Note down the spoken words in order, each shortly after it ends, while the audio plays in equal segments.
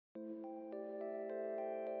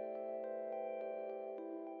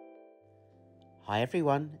Hi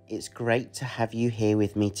everyone, it's great to have you here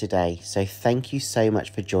with me today, so thank you so much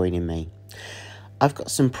for joining me. I've got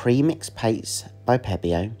some pre-mixed paints by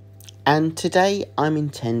Pebeo, and today I'm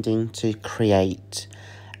intending to create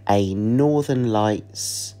a Northern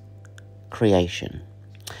Lights creation.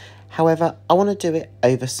 However, I want to do it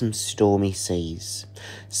over some stormy seas.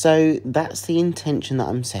 So that's the intention that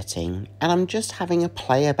I'm setting, and I'm just having a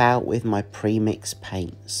play about with my pre-mixed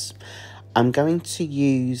paints. I'm going to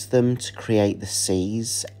use them to create the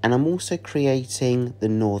seas, and I'm also creating the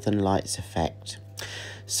Northern Lights effect.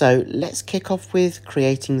 So let's kick off with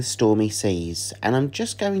creating the stormy seas, and I'm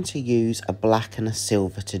just going to use a black and a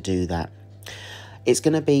silver to do that. It's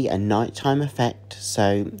going to be a nighttime effect,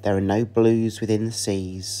 so there are no blues within the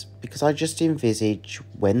seas, because I just envisage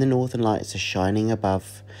when the Northern Lights are shining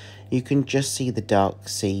above, you can just see the dark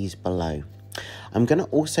seas below. I'm going to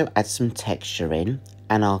also add some texture in,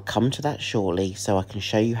 and I'll come to that shortly so I can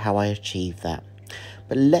show you how I achieve that.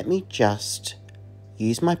 But let me just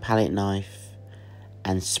use my palette knife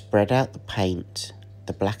and spread out the paint,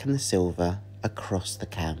 the black and the silver, across the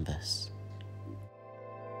canvas.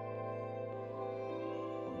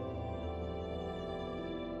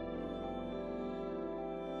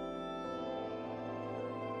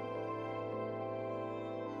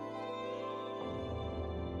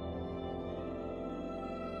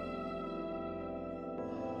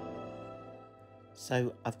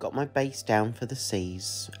 So I've got my base down for the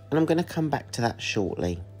seas, and I'm going to come back to that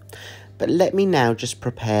shortly. But let me now just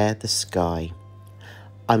prepare the sky.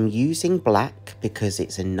 I'm using black because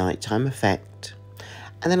it's a nighttime effect,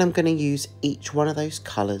 and then I'm going to use each one of those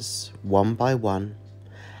colours one by one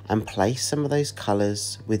and place some of those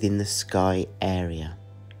colours within the sky area.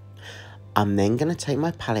 I'm then going to take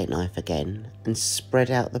my palette knife again and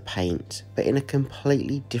spread out the paint, but in a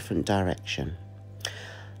completely different direction.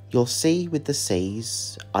 You'll see with the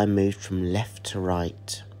seas, I moved from left to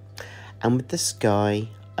right, and with the sky,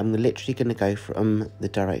 I'm literally going to go from the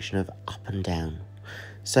direction of up and down.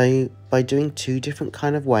 So by doing two different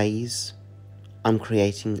kind of ways, I'm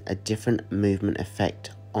creating a different movement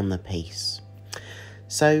effect on the piece.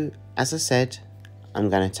 So as I said, I'm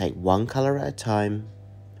going to take one colour at a time,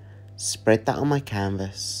 spread that on my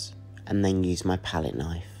canvas, and then use my palette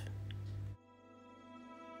knife.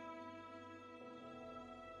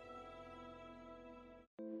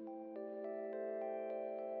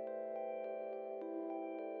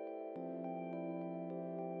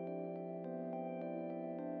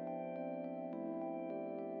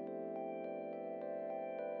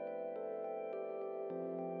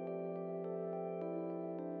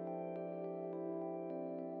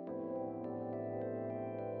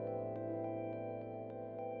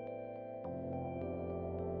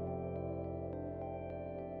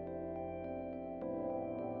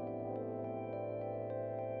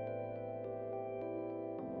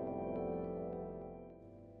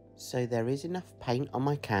 So there is enough paint on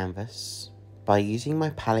my canvas. By using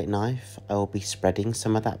my palette knife, I will be spreading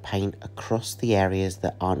some of that paint across the areas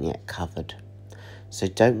that aren't yet covered. So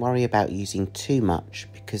don't worry about using too much,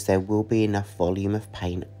 because there will be enough volume of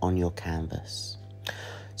paint on your canvas.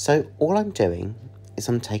 So all I'm doing is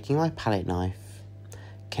I'm taking my palette knife,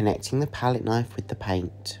 connecting the palette knife with the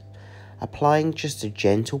paint, applying just a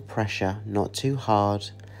gentle pressure, not too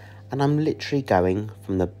hard, and I'm literally going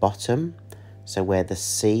from the bottom, so where the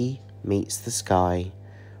sea meets the sky,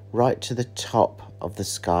 right to the top of the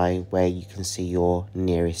sky where you can see your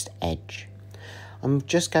nearest edge. I'm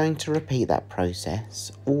just going to repeat that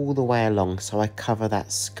process all the way along so I cover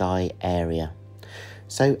that sky area.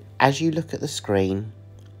 So as you look at the screen,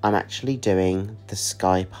 I'm actually doing the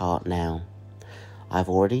sky part now. I've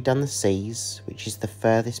already done the seas, which is the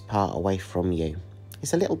furthest part away from you.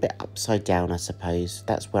 It's a little bit upside down, I suppose.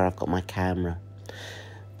 That's where I've got my camera.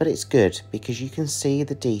 But it's good because you can see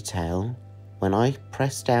the detail when I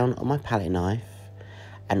press down on my palette knife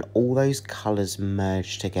and all those colours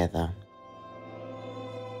merge together.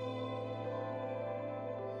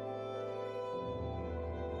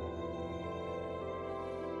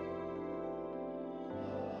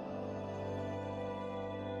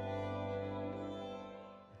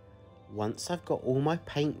 Once I've got all my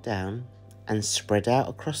paint down and spread out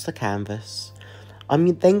across the canvas, I'm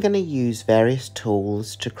then going to use various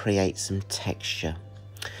tools to create some texture.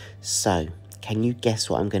 So, can you guess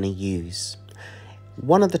what I'm going to use?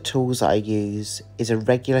 One of the tools that I use is a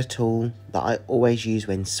regular tool that I always use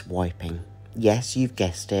when swiping. Yes, you've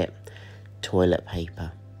guessed it, toilet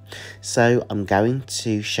paper. So I'm going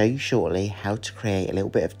to show you shortly how to create a little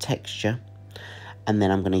bit of texture, and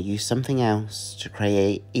then I'm going to use something else to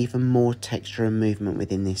create even more texture and movement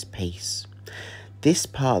within this piece. This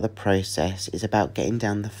part of the process is about getting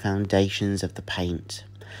down the foundations of the paint.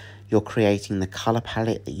 You're creating the colour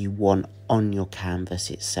palette that you want on your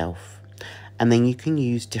canvas itself. And then you can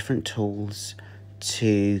use different tools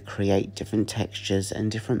to create different textures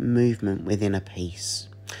and different movement within a piece.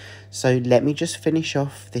 So let me just finish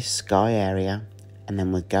off this sky area and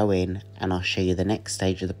then we'll go in and I'll show you the next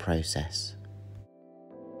stage of the process.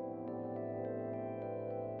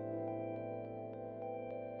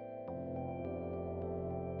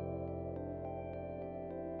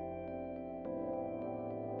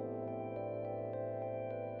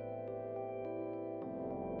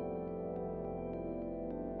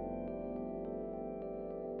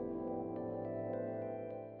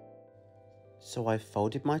 So I've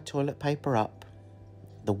folded my toilet paper up.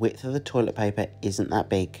 The width of the toilet paper isn't that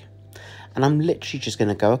big. And I'm literally just going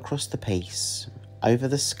to go across the piece, over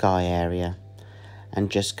the sky area, and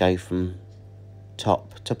just go from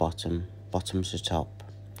top to bottom, bottom to top.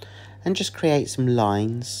 And just create some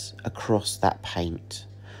lines across that paint.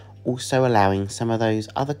 Also allowing some of those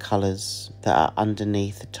other colours that are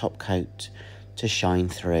underneath the top coat to shine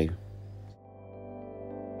through.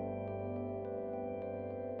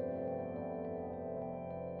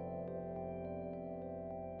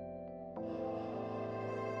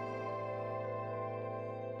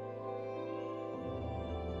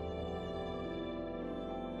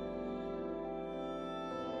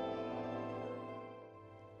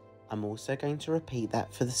 I'm also going to repeat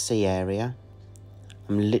that for the sea area.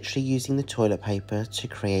 I'm literally using the toilet paper to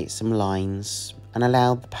create some lines and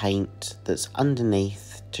allow the paint that's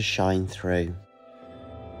underneath to shine through.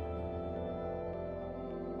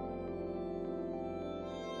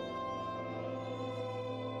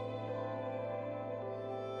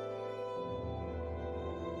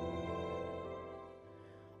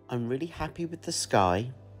 I'm really happy with the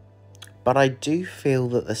sky, but I do feel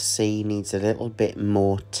that the sea needs a little bit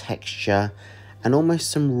more texture and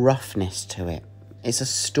almost some roughness to it. It's a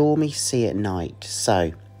stormy sea at night,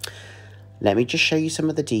 so let me just show you some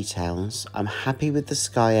of the details. I'm happy with the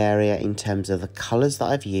sky area in terms of the colours that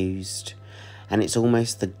I've used, and it's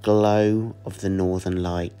almost the glow of the northern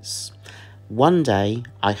lights. One day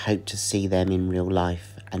I hope to see them in real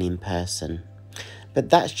life and in person,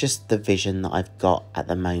 but that's just the vision that I've got at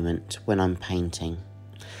the moment when I'm painting.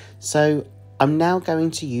 So I'm now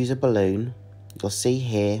going to use a balloon. You'll see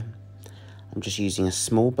here, I'm just using a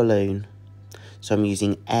small balloon. So I'm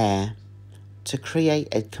using air to create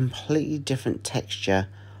a completely different texture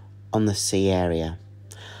on the sea area.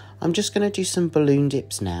 I'm just going to do some balloon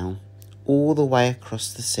dips now, all the way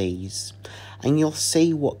across the seas, and you'll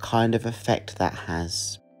see what kind of effect that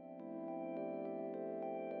has.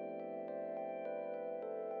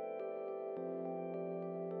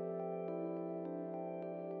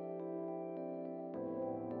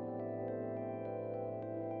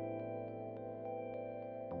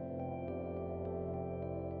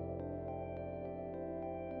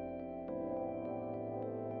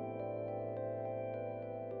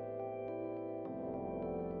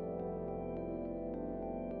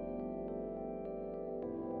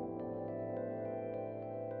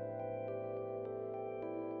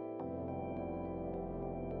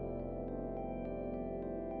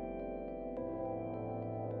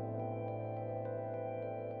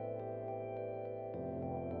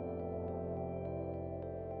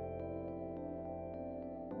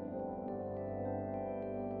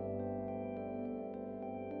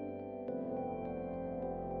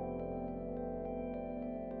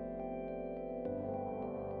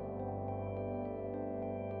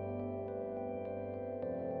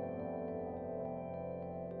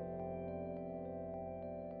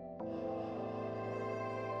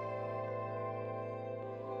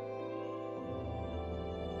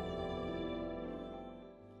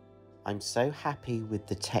 I'm so happy with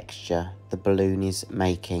the texture the balloon is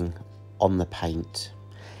making on the paint.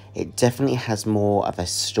 It definitely has more of a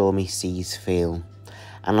Stormy Seas feel,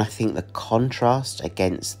 and I think the contrast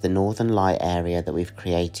against the northern light area that we've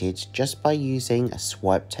created just by using a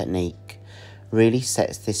swipe technique really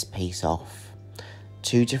sets this piece off.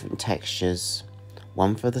 Two different textures,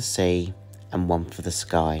 one for the sea and one for the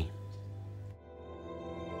sky.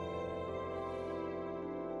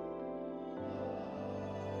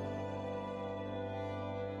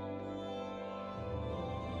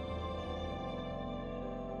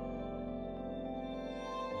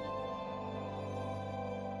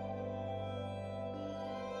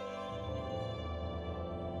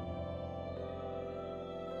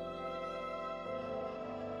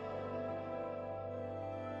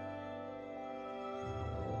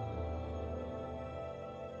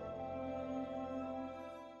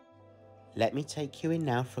 Let me take you in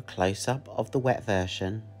now for a close-up of the wet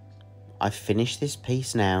version. I've finished this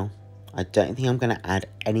piece now. I don't think I'm going to add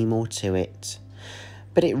any more to it.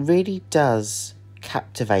 But it really does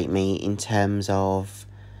captivate me in terms of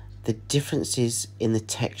the differences in the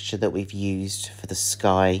texture that we've used for the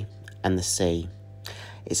sky and the sea.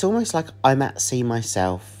 It's almost like I'm at sea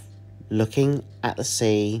myself, looking at the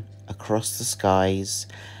sea, across the skies,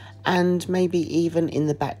 and maybe even in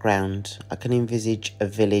the background I can envisage a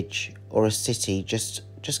village or a city just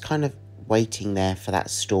kind of waiting there for that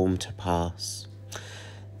storm to pass.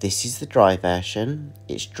 This is the dry version.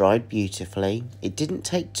 It's dried beautifully. It didn't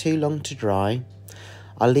take too long to dry.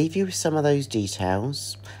 I'll leave you with some of those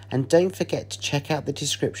details, and don't forget to check out the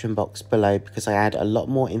description box below because I add a lot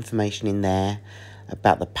more information in there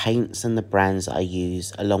about the paints and the brands that I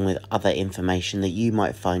use, along with other information that you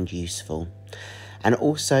might find useful. And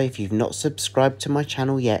also, if you've not subscribed to my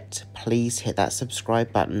channel yet, please hit that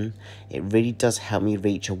subscribe button. It really does help me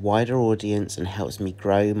reach a wider audience and helps me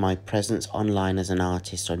grow my presence online as an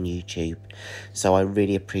artist on YouTube. So I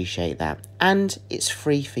really appreciate that. And it's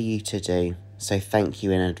free for you to do. So thank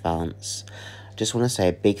you in advance. I just want to say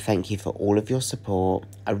a big thank you for all of your support.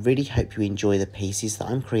 I really hope you enjoy the pieces that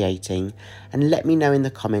I'm creating, and let me know in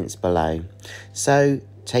the comments below. So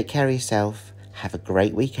take care of yourself, have a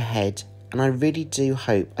great week ahead, and I really do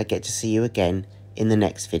hope I get to see you again in the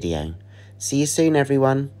next video. See you soon,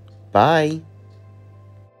 everyone. Bye.